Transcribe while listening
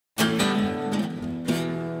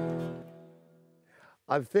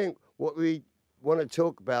I think what we want to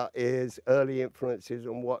talk about is early influences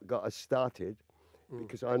and what got us started,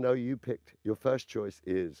 because I know you picked, your first choice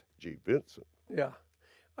is Gene Vincent. Yeah.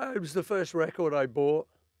 It was the first record I bought,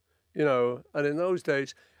 you know, and in those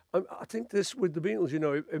days, I think this with the Beatles, you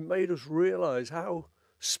know, it made us realize how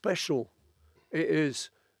special it is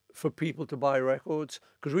for people to buy records,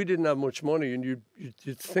 because we didn't have much money, and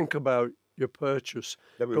you'd think about your purchase.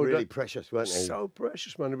 They were really precious, weren't they? So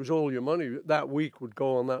precious, man. It was all your money. That week would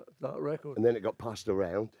go on that record. And then it got passed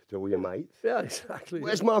around to all your mates. Yeah, exactly.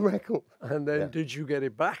 Where's my record? And then did you get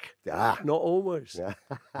it back? Ah. Not always. Yeah.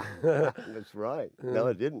 That's right. No,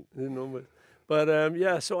 I didn't. Didn't always. But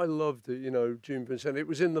yeah, so I loved it, you know, Gene Vincent. It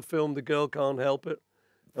was in the film The Girl Can't Help It.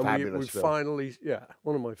 And Fabulous we film. finally, yeah,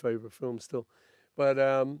 one of my favourite films still. But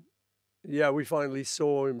yeah, we finally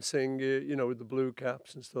saw him sing it, you know, with the blue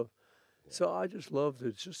caps and stuff. So I just loved it.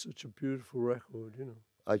 It's just such a beautiful record, you know.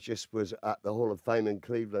 I just was at the Hall of Fame in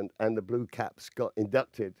Cleveland, and the Blue Caps got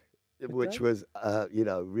inducted, which was, you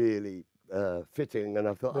know, really fitting. And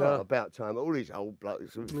I thought, oh, about time. All these old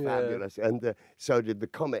blokes were fabulous. And so did the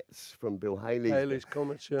Comets from Bill Haley. Haley's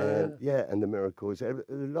Comets, yeah, and the Miracles. There were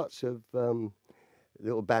lots of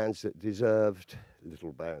little bands that deserved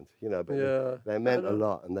little bands, you know, but they meant a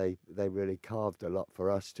lot, and they really carved a lot for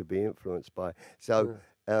us to be influenced by. So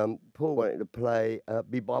Paul wanted to play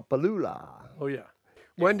Be-Bop-A-Lula. Oh yeah.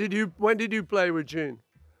 When did you play with Gene?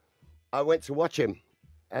 I went to watch him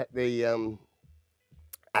at the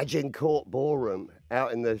Agincourt Ballroom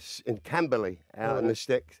out in Camberley, out in the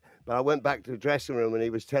sticks. But I went back to the dressing room, and he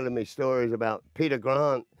was telling me stories about Peter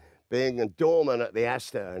Grant being a doorman at the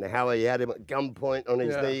Astor, and how he had him at gunpoint on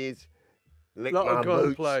his knees, lick my boots.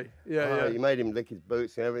 Gunplay. Yeah. You made him lick his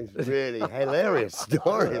boots and everything. It's really hilarious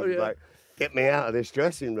story. Like, get me out of this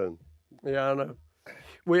dressing room. Yeah, I know.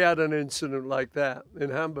 We had an incident like that in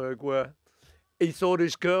Hamburg where he thought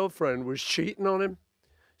his girlfriend was cheating on him.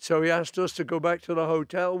 So he asked us to go back to the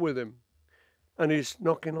hotel with him. And he's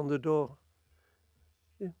knocking on the door.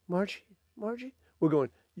 Yeah, Margie? We're going,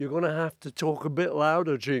 you're going to have to talk a bit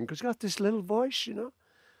louder, Gene, because he's got this little voice, you know.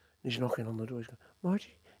 And he's knocking on the door. He's going,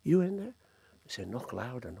 Margie, you in there? I said, knock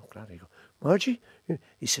louder, knock louder. He goes, Margie?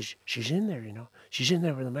 He says, she's in there, you know. She's in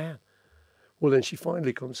there with a man. Well, then she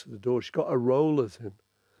finally comes to the door. She's got a roller in.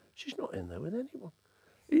 She's not in there with anyone.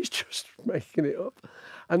 He's just making it up.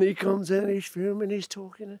 And he comes in, he's filming, he's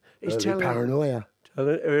talking. He's telling paranoia.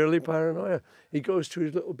 Early paranoia. He goes to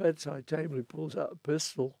his little bedside table, he pulls out a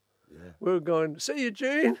pistol. Yeah. We're going, see you,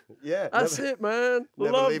 Gene. Yeah. That's it, man.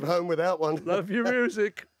 Never leave home without one. Love your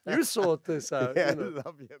music. You sort this out. Yeah, you know.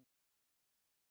 love you.